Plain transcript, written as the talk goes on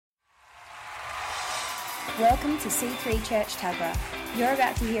Welcome to C3 Church Tuggerah. You're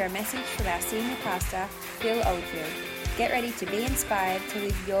about to hear a message from our senior pastor, Phil Oldfield. Get ready to be inspired to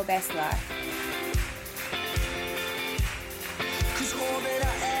live your best life. 'Cause all that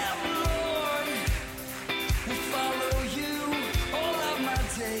I am, Lord, will follow you all of my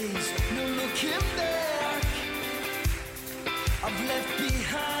days. No looking back. I've left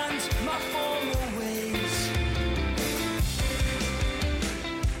behind my former ways.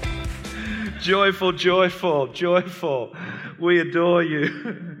 Joyful, joyful, joyful. We adore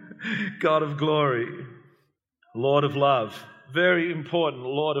you, God of glory, Lord of love. Very important,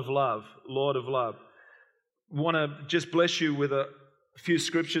 Lord of love, Lord of love. Want to just bless you with a few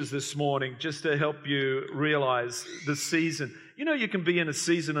scriptures this morning just to help you realize the season. You know, you can be in a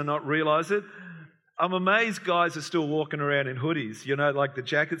season and not realize it. I'm amazed guys are still walking around in hoodies, you know, like the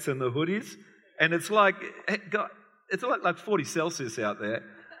jackets and the hoodies. And it's like 40 Celsius out there.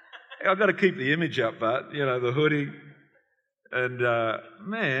 I've got to keep the image up, but, you know, the hoodie. And,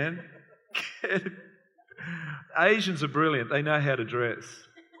 man, Asians are brilliant. They know how to dress.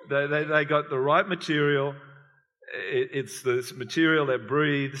 They got the right material. It's this material that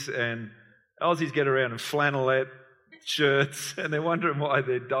breathes, and Aussies get around in flannelette shirts, and they're wondering why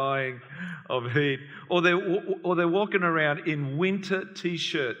they're dying of heat. Or they're walking around in winter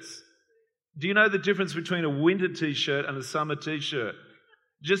T-shirts. Do you know the difference between a winter T-shirt and a summer T-shirt?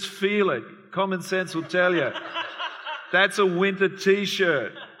 Just feel it. Common sense will tell you. That's a winter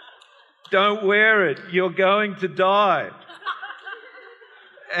T-shirt. Don't wear it. You're going to die.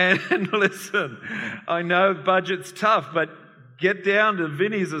 And listen, I know budget's tough, but get down to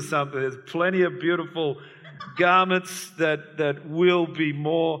Vinnie's or something. There's plenty of beautiful garments that will be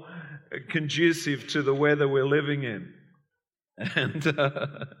more conducive to the weather we're living in. And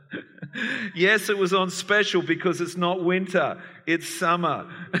yes, it was on special because it's not winter, it's summer.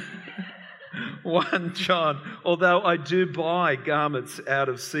 1 John, although I do buy garments out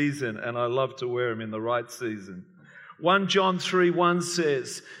of season and I love to wear them in the right season. 1 John 3:1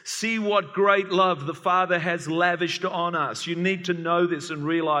 says, see what great love the Father has lavished on us. You need to know this and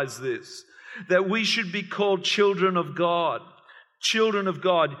realize this, that we should be called children of God. Children of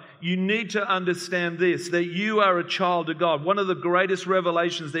God, you need to understand this, that you are a child of God. One of the greatest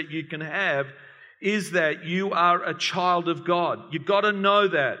revelations that you can have is that you are a child of God. You've got to know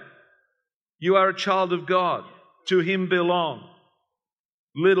that. You are a child of God. To Him belong.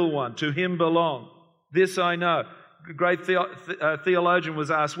 Little one, to Him belong. This I know. A great theologian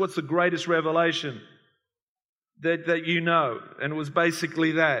was asked, what's the greatest revelation that you know? And it was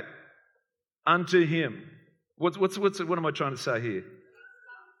basically that. Unto Him. What am I trying to say here?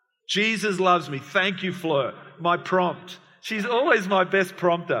 Jesus loves me. Thank you, Fleur. My prompt. She's always my best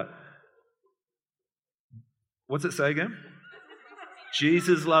prompter. What's it say again?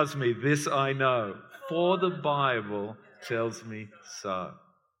 Jesus loves me. This I know. For the Bible tells me so.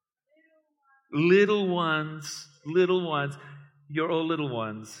 Little ones. You're all little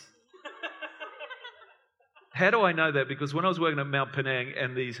ones. How do I know that? Because when I was working at Mount Penang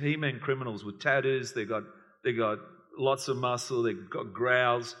and these He-Man criminals with tattoos, they got lots of muscle, they've got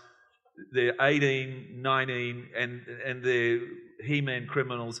growls, they're 18, 19, and they're He-Man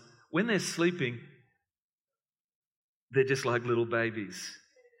criminals. When they're sleeping, they're just like little babies.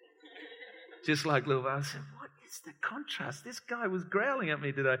 Just like little babies. I said, what is the contrast? This guy was growling at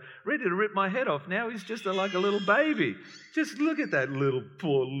me today, ready to rip my head off. Now he's just like a little baby. Just look at that little,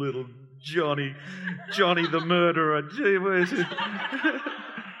 poor little Johnny the murderer. Gee whiz.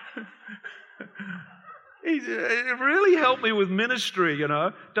 It really helped me with ministry, you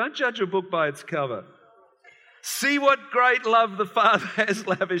know. Don't judge a book by its cover. See what great love the Father has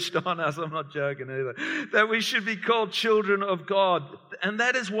lavished on us. I'm not joking either. That we should be called children of God. And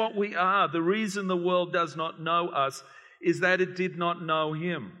that is what we are. The reason the world does not know us is that it did not know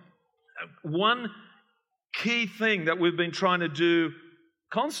Him. One key thing that we've been trying to do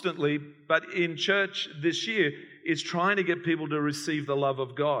constantly, but in church this year, is trying to get people to receive the love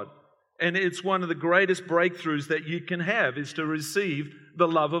of God. And it's one of the greatest breakthroughs that you can have is to receive the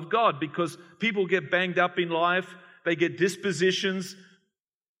love of God, because people get banged up in life. They get dispositions,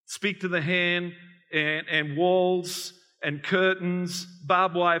 speak to the hand, and walls and curtains,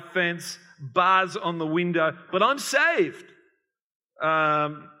 barbed wire fence, bars on the window. But I'm saved.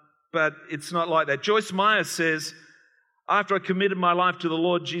 But it's not like that. Joyce Meyer says, after I committed my life to the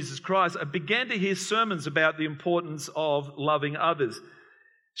Lord Jesus Christ, I began to hear sermons about the importance of loving others.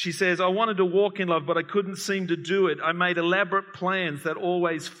 She says, I wanted to walk in love, but I couldn't seem to do it. I made elaborate plans that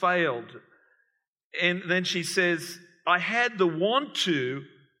always failed. And then she says, I had the want to,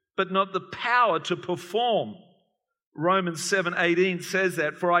 but not the power to perform. Romans 7:18 says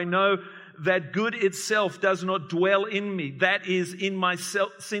that, for I know that good itself does not dwell in me, that is, in my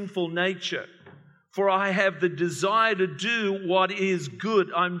sinful nature. For I have the desire to do what is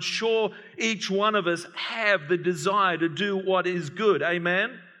good. I'm sure each one of us have the desire to do what is good.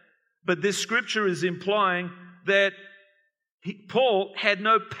 Amen? But this scripture is implying that Paul had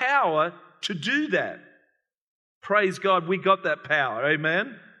no power to do that. Praise God, we got that power.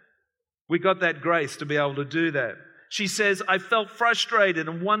 Amen? We got that grace to be able to do that. She says, I felt frustrated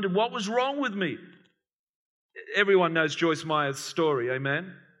and wondered what was wrong with me. Everyone knows Joyce Meyer's story,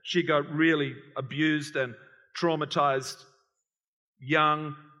 amen? She got really abused and traumatized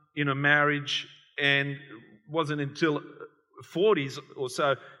young in a marriage, and wasn't until 40s or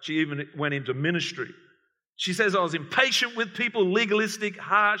so she even went into ministry. She says, I was impatient with people, legalistic,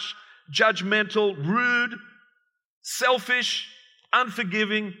 harsh, judgmental, rude, selfish,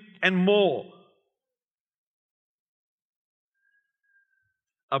 unforgiving, and more.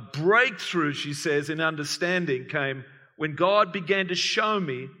 A breakthrough, she says, in understanding came when God began to show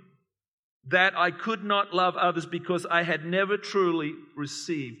me that I could not love others because I had never truly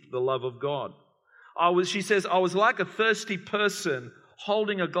received the love of God. She says, I was like a thirsty person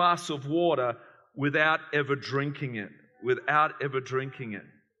holding a glass of water without ever drinking it.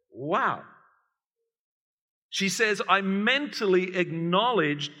 Wow. She says, I mentally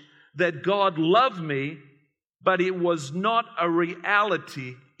acknowledged that God loved me, but it was not a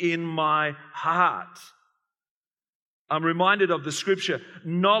reality in my heart. I'm reminded of the scripture,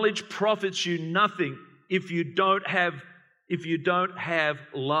 knowledge profits you nothing if you don't have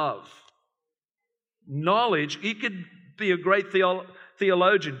love. Knowledge, you could be a great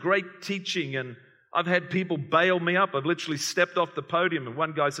theologian, great teaching, and I've had people bail me up. I've literally stepped off the podium and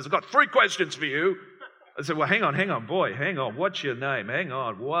one guy says, I've got 3 questions for you. I said, well, hang on, boy, hang on. What's your name? Hang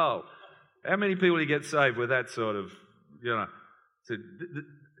on, whoa. How many people do you get saved with that sort of, So it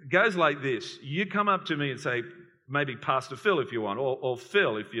goes like this. You come up to me and say, maybe Pastor Phil if you want, or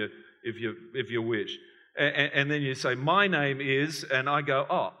Phil if you wish. And then you say, my name is, and I go,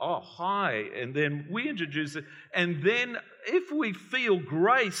 oh, hi. And then we introduce it. And then if we feel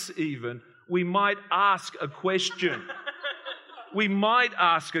grace even, we might ask a question.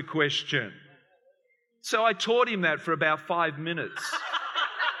 So I taught him that for about 5 minutes.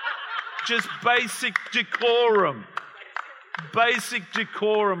 Just basic decorum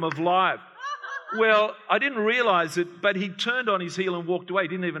of life. Well, I didn't realize it, but he turned on his heel and walked away. He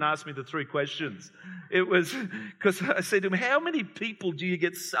didn't even ask me the 3 questions. It was because I said to him, how many people do you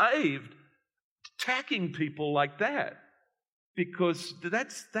get saved attacking people like that? Because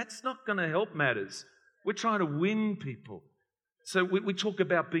that's not going to help matters. We're trying to win people. So we talk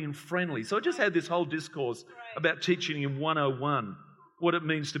about being friendly. So I just had this whole discourse about teaching in 101 what it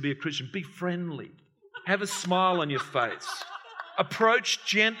means to be a Christian. Be friendly. Have a smile on your face. Approach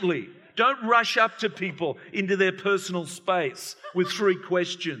gently. Don't rush up to people into their personal space with 3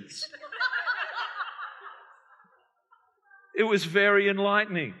 questions. It was very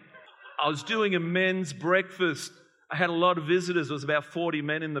enlightening. I was doing a men's breakfast. I had a lot of visitors. There was about 40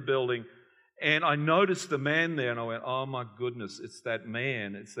 men in the building. And I noticed the man there and I went, oh my goodness, it's that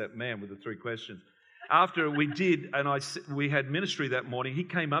man with the 3 questions. After we did, and we had ministry that morning, he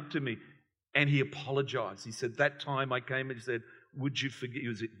came up to me and he apologized. He said, that time I came and he said, would you forgive? He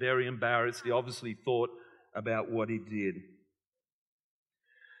was very embarrassed. He obviously thought about what he did.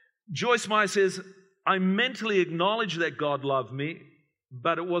 Joyce Meyer says, I mentally acknowledged that God loved me,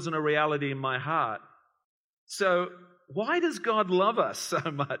 but it wasn't a reality in my heart. So why does God love us so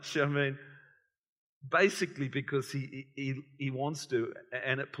much? I mean, basically because he wants to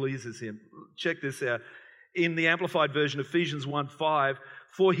and it pleases him. Check this out. In the Amplified Version, Ephesians 1:5,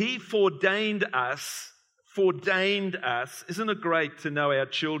 for he foreordained us. Isn't it great to know our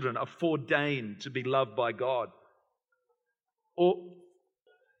children are foreordained to be loved by God? Or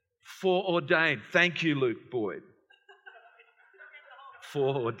foreordained. Thank you, Luke Boyd.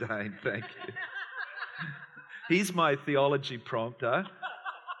 Foreordained, thank you. He's my theology prompter.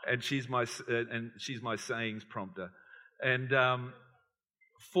 And she's my sayings prompter. And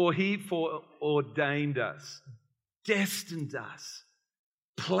for he foreordained us, destined us,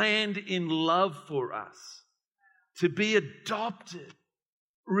 planned in love for us to be adopted,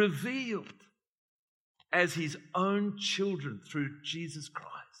 revealed as his own children through Jesus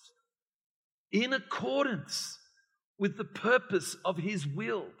Christ, in accordance with the purpose of his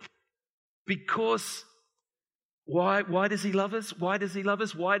will. Because why does he love us? Why does he love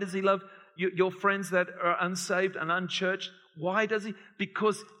us? Why does he love your friends that are unsaved and unchurched? Why does he?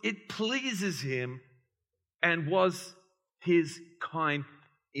 Because it pleases him and was his kind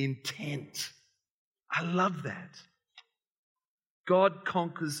intent. I love that. God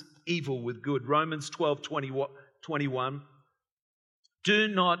conquers evil with good. Romans 12:21. Do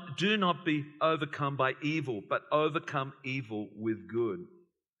not be overcome by evil, but overcome evil with good.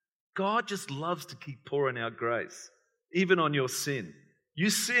 God just loves to keep pouring out grace, even on your sin. You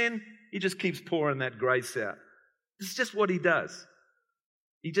sin, he just keeps pouring that grace out. It's just what he does.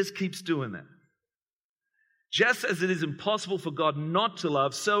 He just keeps doing that. Just as it is impossible for God not to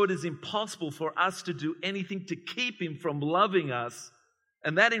love, so it is impossible for us to do anything to keep him from loving us.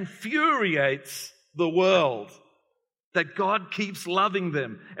 And that infuriates the world, that God keeps loving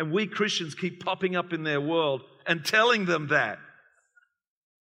them. And we Christians keep popping up in their world and telling them that.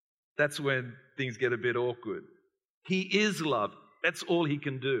 That's when things get a bit awkward. He is love. That's all he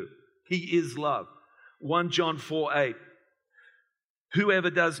can do. He is love. 1 John 4:8. Whoever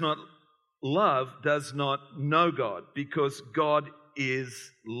does not love does not know God, because God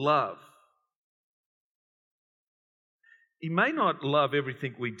is love. He may not love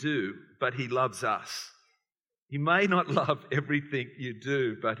everything we do, but he loves us. He may not love everything you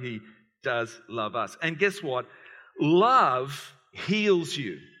do, but he does love us. And guess what? Love heals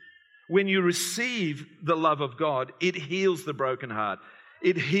you. When you receive the love of God, it heals the broken heart.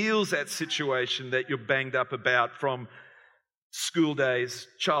 It heals that situation that you're banged up about from school days,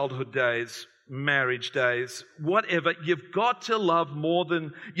 childhood days, marriage days, whatever. You've got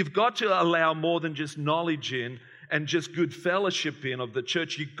to you've got to allow more than just knowledge in and just good fellowship in of the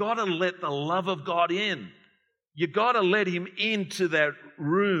church. You've got to let the love of God in. You've got to let him into that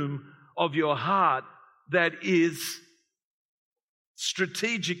room of your heart that is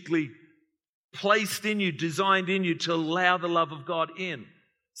strategically placed in you, designed in you to allow the love of God in.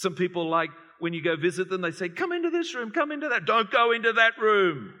 Some people, like when you go visit them, they say, come into this room, come into that. Don't go into that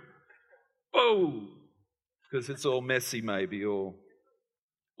room. Oh, because it's all messy maybe, or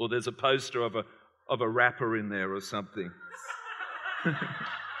there's a poster of a rapper in there or something.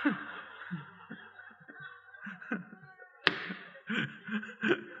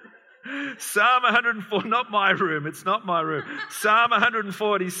 Psalm 104, not my room, it's not my room. Psalm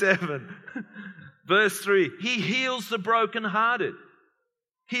 147, verse 3, he heals the brokenhearted.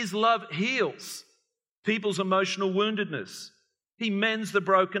 His love heals people's emotional woundedness. He mends the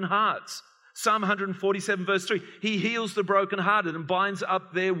broken hearts. Psalm 147, verse 3, he heals the brokenhearted and binds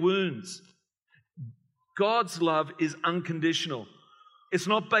up their wounds. God's love is unconditional. It's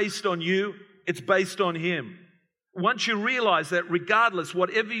not based on you, it's based on him. Once you realize that regardless,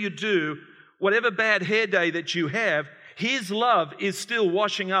 whatever you do, whatever bad hair day that you have, his love is still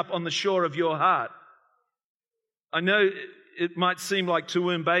washing up on the shore of your heart. I know it might seem like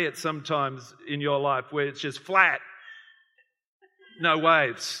Toowoomba Bay at sometimes in your life where it's just flat, no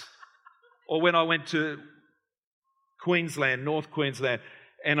waves. Or when I went to Queensland, North Queensland,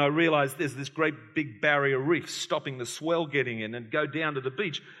 and I realized there's this great big barrier reef stopping the swell getting in and go down to the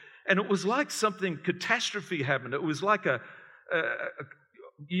beach. And it was like something catastrophe happened. It was like it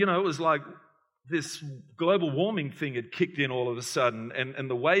was like this global warming thing had kicked in all of a sudden, and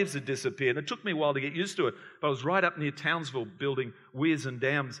the waves had disappeared. It took me a while to get used to it, but I was right up near Townsville building weirs and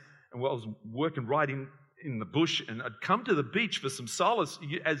dams, and I was working right in the bush, and I'd come to the beach for some solace,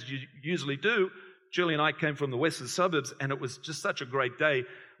 as you usually do. Julie and I came from the western suburbs, and it was just such a great day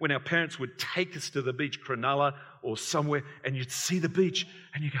when our parents would take us to the beach, Cronulla or somewhere, and you'd see the beach,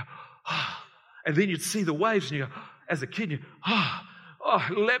 and you go, oh, and then you'd see the waves, and you go, as a kid, you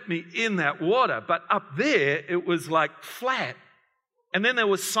let me in that water. But up there, it was like flat. And then there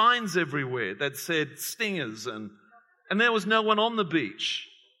were signs everywhere that said stingers, and there was no one on the beach.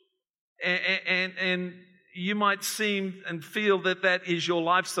 And you might seem and feel that is your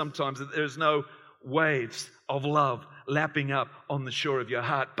life sometimes, that there's no waves of love lapping up on the shore of your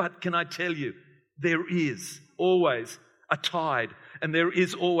heart. But can I tell you, there is always a tide, and there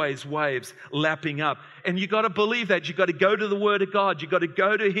is always waves lapping up. And you got to believe that. You got to go to the Word of God. You got to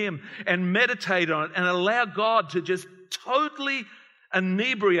go to him and meditate on it and allow God to just totally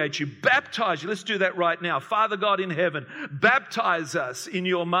inebriate you, baptize you. Let's do that right now. Father God in heaven, baptize us in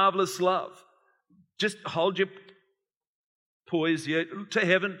your marvelous love. Just hold your poise to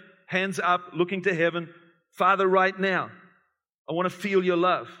heaven, hands up, looking to heaven. Father, right now, I want to feel your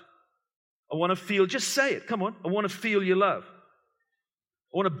love. I want to feel, just say it, come on. I want to feel your love.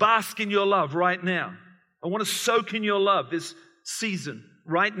 I want to bask in your love right now. I want to soak in your love this season,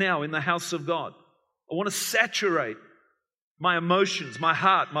 right now in the house of God. I want to saturate my emotions, my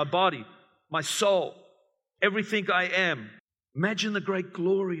heart, my body, my soul, everything I am. Imagine the great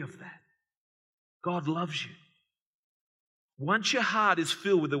glory of that. God loves you. Once your heart is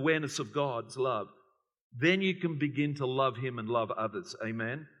filled with awareness of God's love, then you can begin to love him and love others.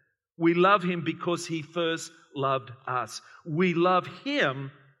 Amen. We love him because he first loved us. We love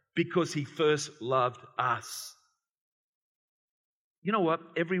him because he first loved us. You know what?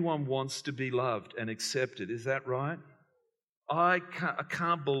 Everyone wants to be loved and accepted. Is that right? I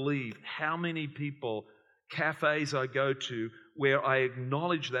can't believe how many people, cafes I go to, where I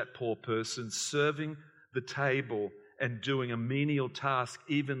acknowledge that poor person serving the table and doing a menial task,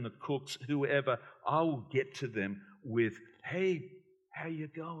 even the cooks, whoever, I will get to them with, hey, how you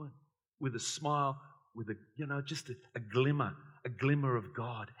going? With a smile, with just a glimmer of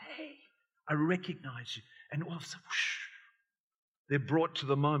God. Hey, I recognize you. And all of a sudden, whoosh, they're brought to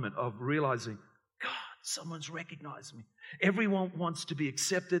the moment of realizing, God, someone's recognized me. Everyone wants to be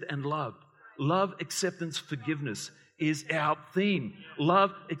accepted and loved. Love, acceptance, forgiveness is our theme.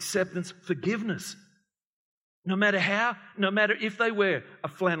 Love, acceptance, forgiveness. No matter how, no matter if they wear a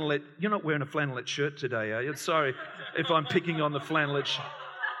flannelette. You're not wearing a flannelette shirt today, are you? Sorry if I'm picking on the flannelette shirt.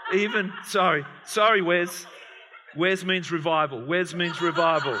 Sorry, Wes. Wes means revival. Wes means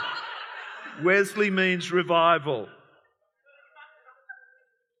revival. Wesley means revival.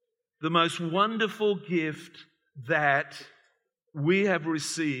 The most wonderful gift that we have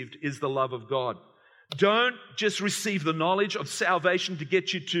received is the love of God. Don't just receive the knowledge of salvation to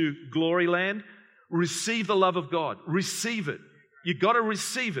get you to glory land. Receive the love of God. Receive it. You've got to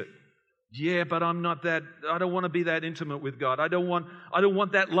receive it. Yeah, but I'm not that, I don't want to be that intimate with God. I don't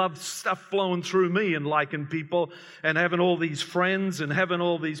want that love stuff flowing through me and liking people and having all these friends and having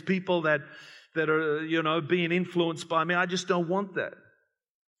all these people that are, being influenced by me. I just don't want that.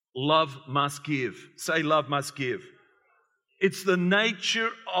 Love must give. Say, love must give. It's the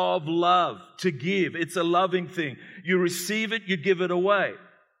nature of love to give. It's a loving thing. You receive it, you give it away.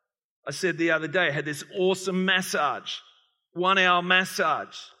 I said the other day, I had this awesome massage, 1 hour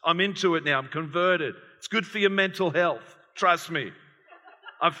massage. I'm into it now. I'm converted. It's good for your mental health. Trust me.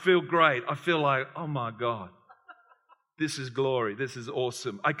 I feel great. I feel like, oh my God, this is glory. This is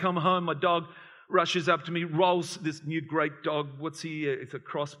awesome. I come home, my dog rushes up to me, rolls this new great dog. What's he? It's a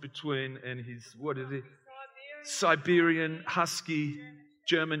cross between, and he's, what is he? Siberian Husky,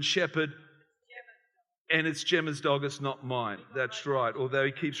 German Shepherd. And it's Gemma's dog, it's not mine. That's right. Although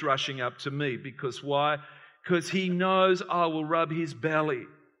he keeps rushing up to me. Because why? Because he knows I will rub his belly.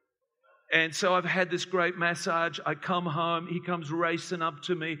 And so I've had this great massage. I come home. He comes racing up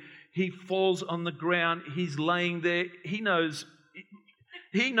to me. He falls on the ground. He's laying there. He knows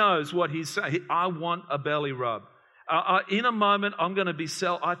what he's saying. I want a belly rub. In a moment, I'm going to be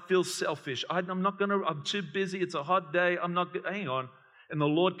I feel selfish. I'm too busy. It's a hot day. Hang on. And the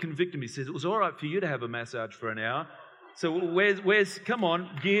Lord convicted me. He says, it was all right for you to have a massage for an hour. So where's come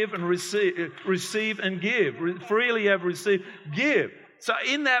on, give and receive and give. Freely have received, give. So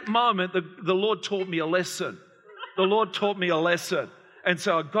in that moment, the Lord taught me a lesson. The Lord taught me a lesson. And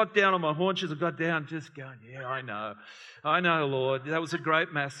so I got down on my haunches. I got down just going, yeah, I know, Lord. That was a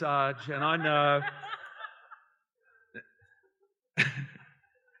great massage. And I know.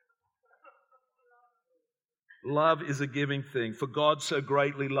 Love is a giving thing. For God so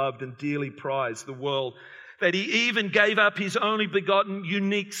greatly loved and dearly prized the world that he even gave up his only begotten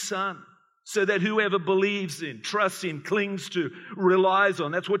unique Son, so that whoever believes in, trusts in, clings to, relies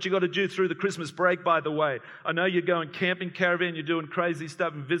on. That's what you got to do through the Christmas break, by the way. I know you're going camping, caravan, you're doing crazy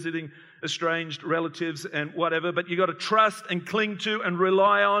stuff and visiting estranged relatives and whatever, but you got to trust and cling to and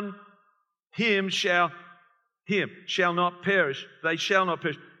rely on him shall not perish. They shall not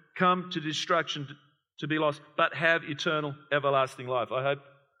perish. Come to destruction, to be lost, but have eternal, everlasting life. I hope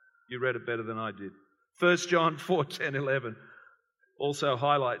you read it better than I did. 1 John 4:10-11 also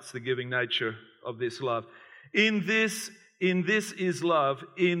highlights the giving nature of this love. In this is love,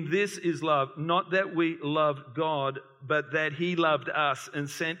 not that we loved God, but that he loved us and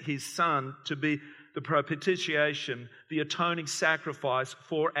sent his Son to be the propitiation, the atoning sacrifice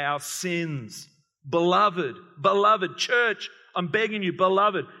for our sins. Beloved, church, I'm begging you,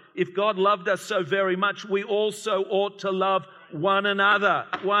 beloved, if God loved us so very much, we also ought to love one another,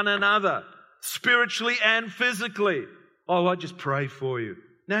 spiritually and physically. Oh, I just pray for you.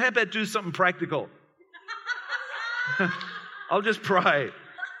 Now, how about do something practical? I'll just pray.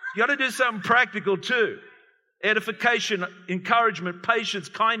 You got to do something practical too. Edification, encouragement, patience,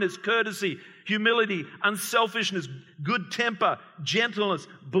 kindness, courtesy, humility, unselfishness, good temper, gentleness,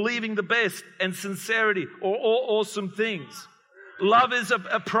 believing the best, and sincerity, or all awesome things. Love is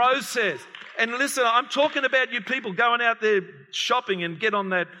a process. And listen, I'm talking about you people going out there shopping and get on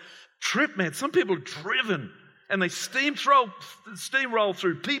that trip, man. Some people are driven and they steamroll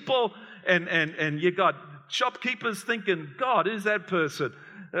through people, and you got shopkeepers thinking, God, who's that person?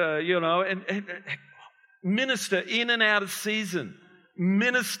 And minister in and out of season.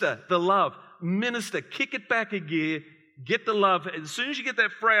 Minister the love. Minister. Kick it back a gear. Get the love. As soon as you get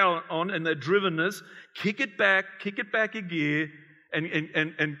that frown on and that drivenness, kick it back a gear,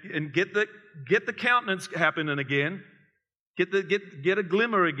 and get the countenance happening again. Get a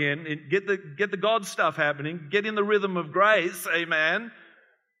glimmer again. And get the God stuff happening. Get in the rhythm of grace. Amen.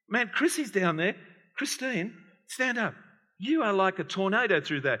 Man, Chrissy's down there. Christine, stand up. You are like a tornado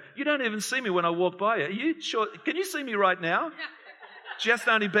through that. You don't even see me when I walk by you. Are you sure? Can you see me right now? Just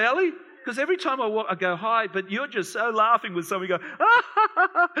only barely? Because every time I walk, I go, hi, but you're just so laughing with somebody, go,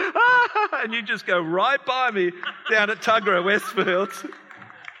 and you just go right by me down at Tuggerah, Westfield. And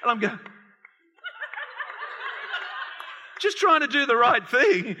I'm going, just trying to do the right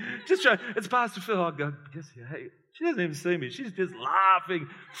thing. It's Pastor Phil. I go, yes, hey. She doesn't even see me. She's just laughing,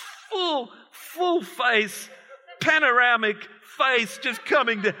 full face, panoramic face just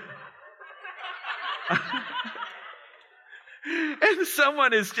coming down. And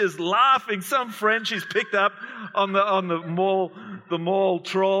someone is just laughing. Some friend she's picked up on the mall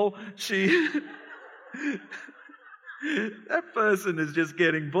troll. That person is just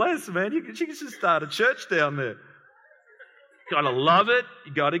getting blessed, man. She can just start a church down there. You got to love it.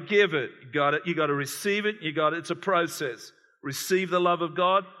 You got to give it. You got to receive it. It's a process. Receive the love of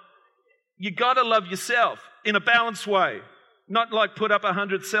God. You got to love yourself in a balanced way, not like put up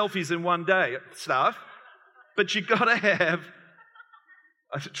 100 selfies in one day stuff. But you got to have.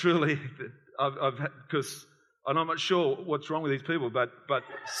 Because I'm not sure what's wrong with these people, but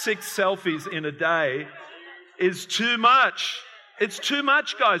 6 selfies in a day is too much. It's too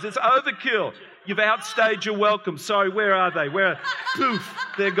much, guys. It's overkill. You've outstayed your welcome. Sorry, where are they? Poof,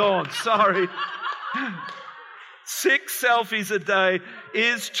 they're gone. Sorry. 6 selfies a day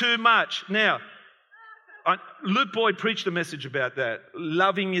is too much. Now, Luke Boyd preached a message about that.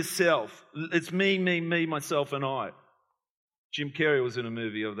 Loving yourself. It's me, myself, and I. Jim Carrey was in a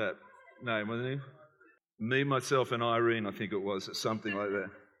movie of that name, wasn't he? Me, myself, and Irene, I think it was, or something like that.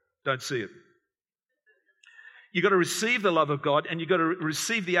 Don't see it. You've got to receive the love of God, and you've got to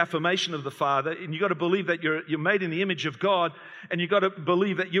receive the affirmation of the Father, and you've got to believe that you're made in the image of God, and you've got to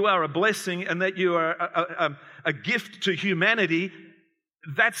believe that you are a blessing and that you are a gift to humanity.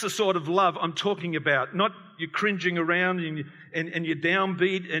 That's the sort of love I'm talking about. Not you're cringing around and you're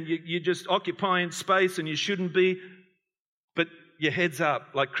downbeat and you're just occupying space and you shouldn't be, but your head's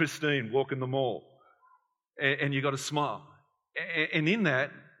up like Christine walking the mall, and you've got to smile. And in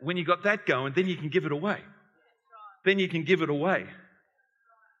that, when you got that going, then you can give it away. Then you can give it away.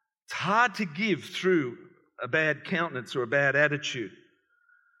 It's hard to give through a bad countenance or a bad attitude.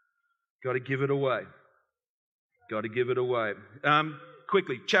 Got to give it away. Got to give it away.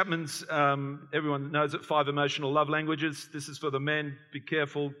 Quickly, Chapman's, everyone knows it, 5 emotional love languages. This is for the men. Be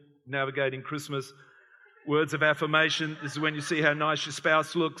careful navigating Christmas. Words of affirmation. This is when you see how nice your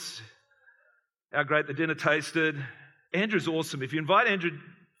spouse looks, how great the dinner tasted. Andrew's awesome. If you invite Andrew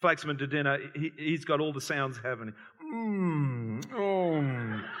Flaxman to dinner, he's got all the sounds happening.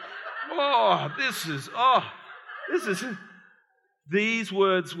 This is. These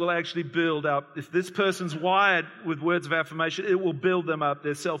words will actually build up. If this person's wired with words of affirmation, it will build them up,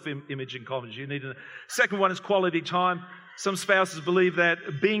 their self-image and confidence. You need to. Second one is quality time. Some spouses believe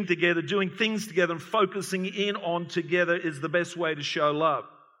that being together, doing things together, and focusing in on together is the best way to show love.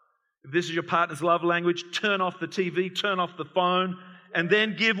 If this is your partner's love language, turn off the TV, turn off the phone, and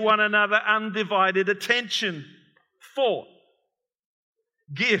then give one another undivided attention. 4,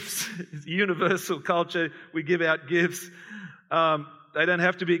 gifts. It's universal culture. We give out gifts. They don't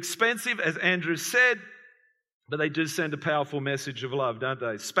have to be expensive, as Andrew said, but they do send a powerful message of love, don't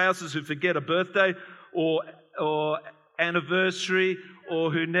they? Spouses who forget a birthday or anniversary,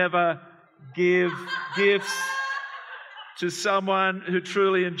 or who never give gifts to someone who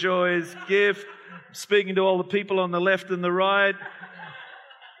truly enjoys gift. Speaking to all the people on the left and the right,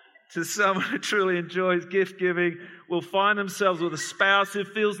 to someone who truly enjoys gift giving, will find themselves with a spouse who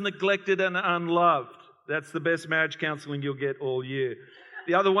feels neglected and unloved. That's the best marriage counseling you'll get all year.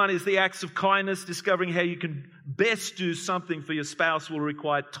 The other one is the acts of kindness. Discovering how you can best do something for your spouse will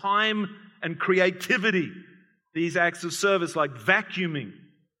require time and creativity. These acts of service, like vacuuming,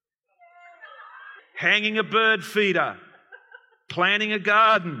 hanging a bird feeder, planting a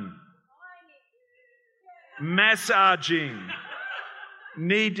garden, massaging,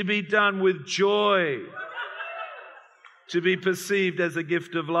 need to be done with joy to be perceived as a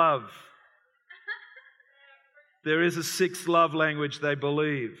gift of love. There is a 6th love language they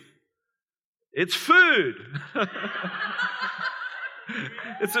believe. It's food.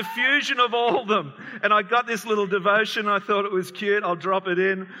 It's a fusion of all of them. And I got this little devotion. I thought it was cute. I'll drop it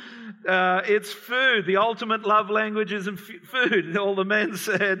in. It's food. The ultimate love language is food. All the men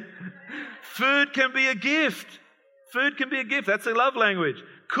said, food can be a gift. Food can be a gift. That's a love language.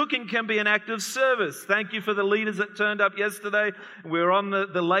 Cooking can be an act of service. Thank you for the leaders that turned up yesterday. We were on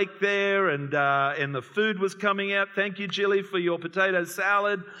the lake there and the food was coming out. Thank you, Jilly, for your potato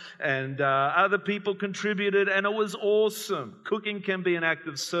salad. And other people contributed and it was awesome. Cooking can be an act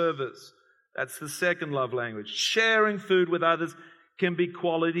of service. That's the second love language. Sharing food with others can be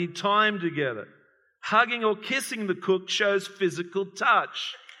quality time together. Hugging or kissing the cook shows physical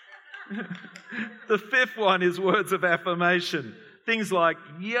touch. The fifth one is words of affirmation. Things like,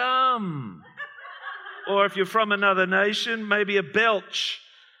 yum. Or if you're from another nation, maybe a belch.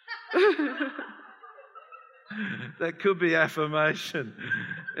 That could be affirmation.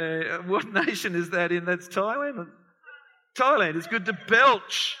 What nation is that in? That's Thailand? Thailand. It's good to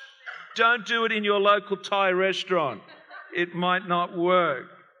belch. Don't do it in your local Thai restaurant. It might not work.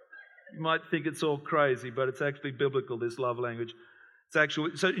 You might think it's all crazy, but it's actually biblical, this love language.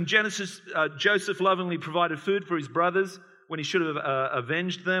 So in Genesis, Joseph lovingly provided food for his brothers when he should have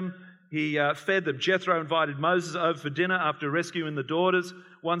avenged them. He fed them. Jethro invited Moses over for dinner after rescuing the daughters.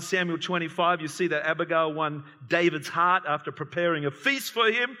 1 Samuel 25, you see that Abigail won David's heart after preparing a feast for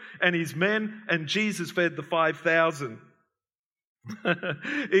him and his men, and Jesus fed the 5,000.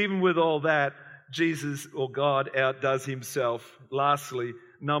 Even with all that, Jesus or God outdoes himself. Lastly,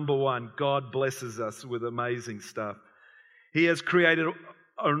 number one, God blesses us with amazing stuff. He has created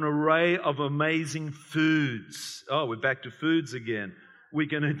an array of amazing foods. Oh, we're back to foods again. We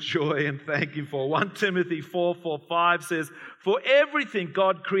can enjoy and thank Him for. 1 Timothy 4:5 says, "For everything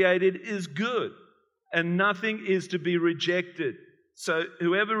God created is good, and nothing is to be rejected." So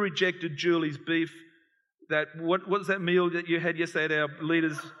whoever rejected Julie's beef, what was that meal that you had yesterday at our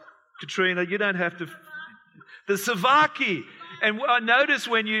leaders, Katrina? You don't have to. The savaki. And I noticed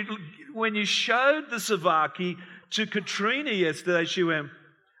when you showed the savaki to Katrina yesterday, she went,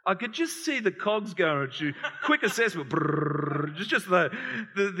 I could just see the cogs going at you. Quick assessment. Just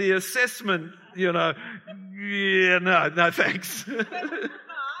the assessment, Yeah, no, thanks.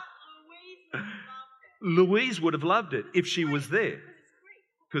 Louise would have loved it if she was there.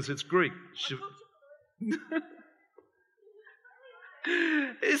 Because it's Greek.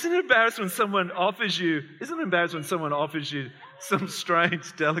 Isn't it embarrassing when someone offers you some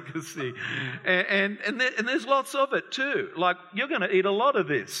strange delicacy? And there's lots of it too. Like, you're going to eat a lot of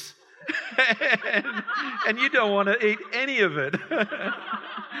this. and you don't want to eat any of it.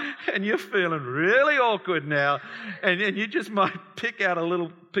 And you're feeling really awkward now. And you just might pick out a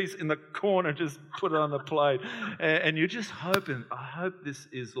little piece in the corner, just put it on the plate. And you're just hoping, I hope this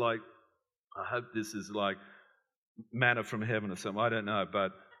is like manna from heaven or something. I don't know,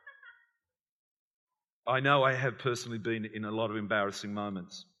 but I know I have personally been in a lot of embarrassing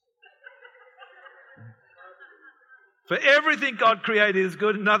moments. For everything God created is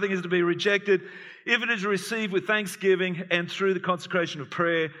good and nothing is to be rejected if it is received with thanksgiving and through the consecration of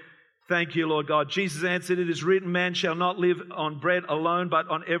prayer. Thank you, Lord God. Jesus answered, "It is written, man shall not live on bread alone, but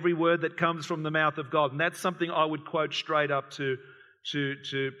on every word that comes from the mouth of God." And that's something I would quote straight up to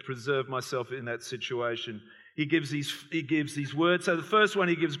preserve myself in that situation. He gives these words. So the first one,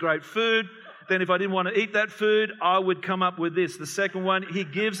 He gives great food. Then if I didn't want to eat that food, I would come up with this. The second one, He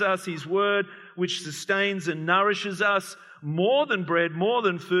gives us His word, which sustains and nourishes us more than bread, more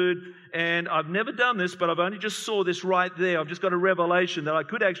than food. And I've never done this, but I've only just saw this right there. I've just got a revelation that I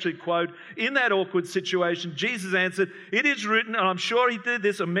could actually quote. In that awkward situation, Jesus answered, "It is written," and I'm sure He did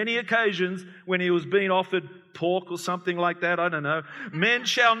this on many occasions when He was being offered pork or something like that, I don't know. "Men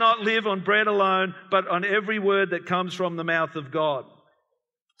shall not live on bread alone, but on every word that comes from the mouth of God."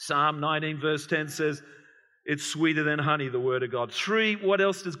 Psalm 19 verse 10 says, "It's sweeter than honey, the word of God." 3, what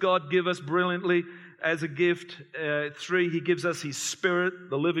else does God give us brilliantly as a gift? 3, He gives us His Spirit,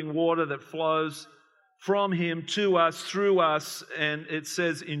 the living water that flows from Him to us, through us. And it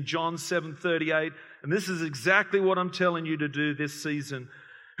says in John 7:38, and this is exactly what I'm telling you to do this season,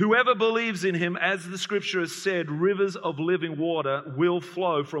 "Whoever believes in Him, as the scripture has said, rivers of living water will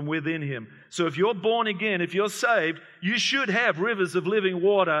flow from within him." So if you're born again, if you're saved, you should have rivers of living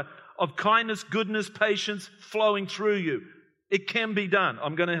water of kindness, goodness, patience flowing through you. It can be done.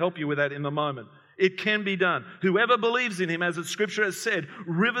 I'm going to help you with that in a moment. It can be done. Whoever believes in Him, as the scripture has said,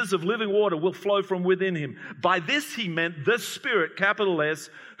 rivers of living water will flow from within him. By this He meant the Spirit, capital S,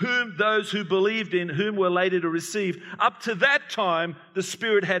 whom those who believed in, whom were later to receive. Up to that time, the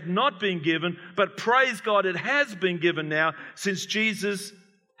Spirit had not been given, but praise God, it has been given now, since Jesus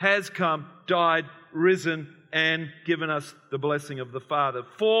has come, died, risen, and given us the blessing of the Father.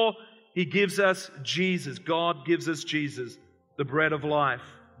 4, He gives us Jesus. God gives us Jesus, the bread of life,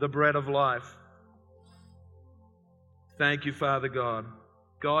 the bread of life. Thank you, Father God.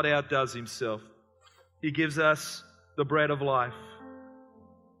 God outdoes Himself. He gives us the bread of life,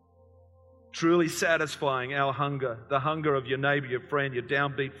 truly satisfying our hunger, the hunger of your neighbor, your friend, your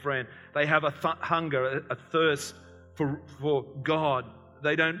downbeat friend. They have a hunger, a thirst for God.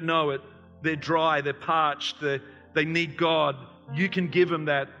 They don't know it. They're dry, they're parched, they need God. You can give them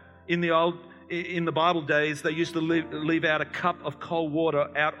that. In the Bible days, they used to leave out a cup of cold water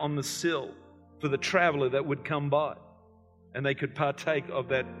out on the sill for the traveler that would come by, and they could partake of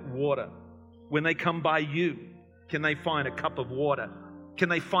that water. When they come by you, can they find a cup of water? Can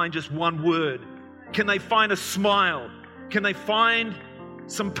they find just one word? Can they find a smile? Can they find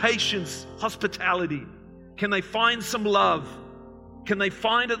some patience, hospitality? Can they find some love? Can they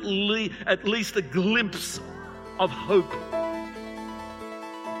find at least a glimpse of hope?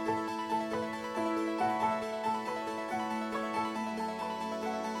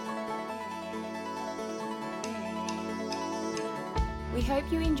 We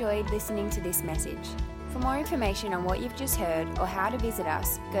hope you enjoyed listening to this message. For more information on what you've just heard or how to visit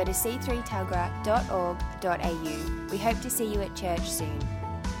us, go to c3tuggerah.org.au. We hope to see you at church soon.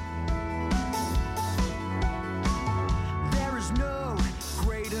 There is no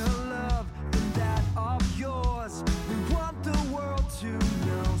greater love than that of yours. We want the world to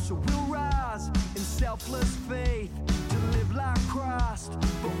know, so we'll rise in selfless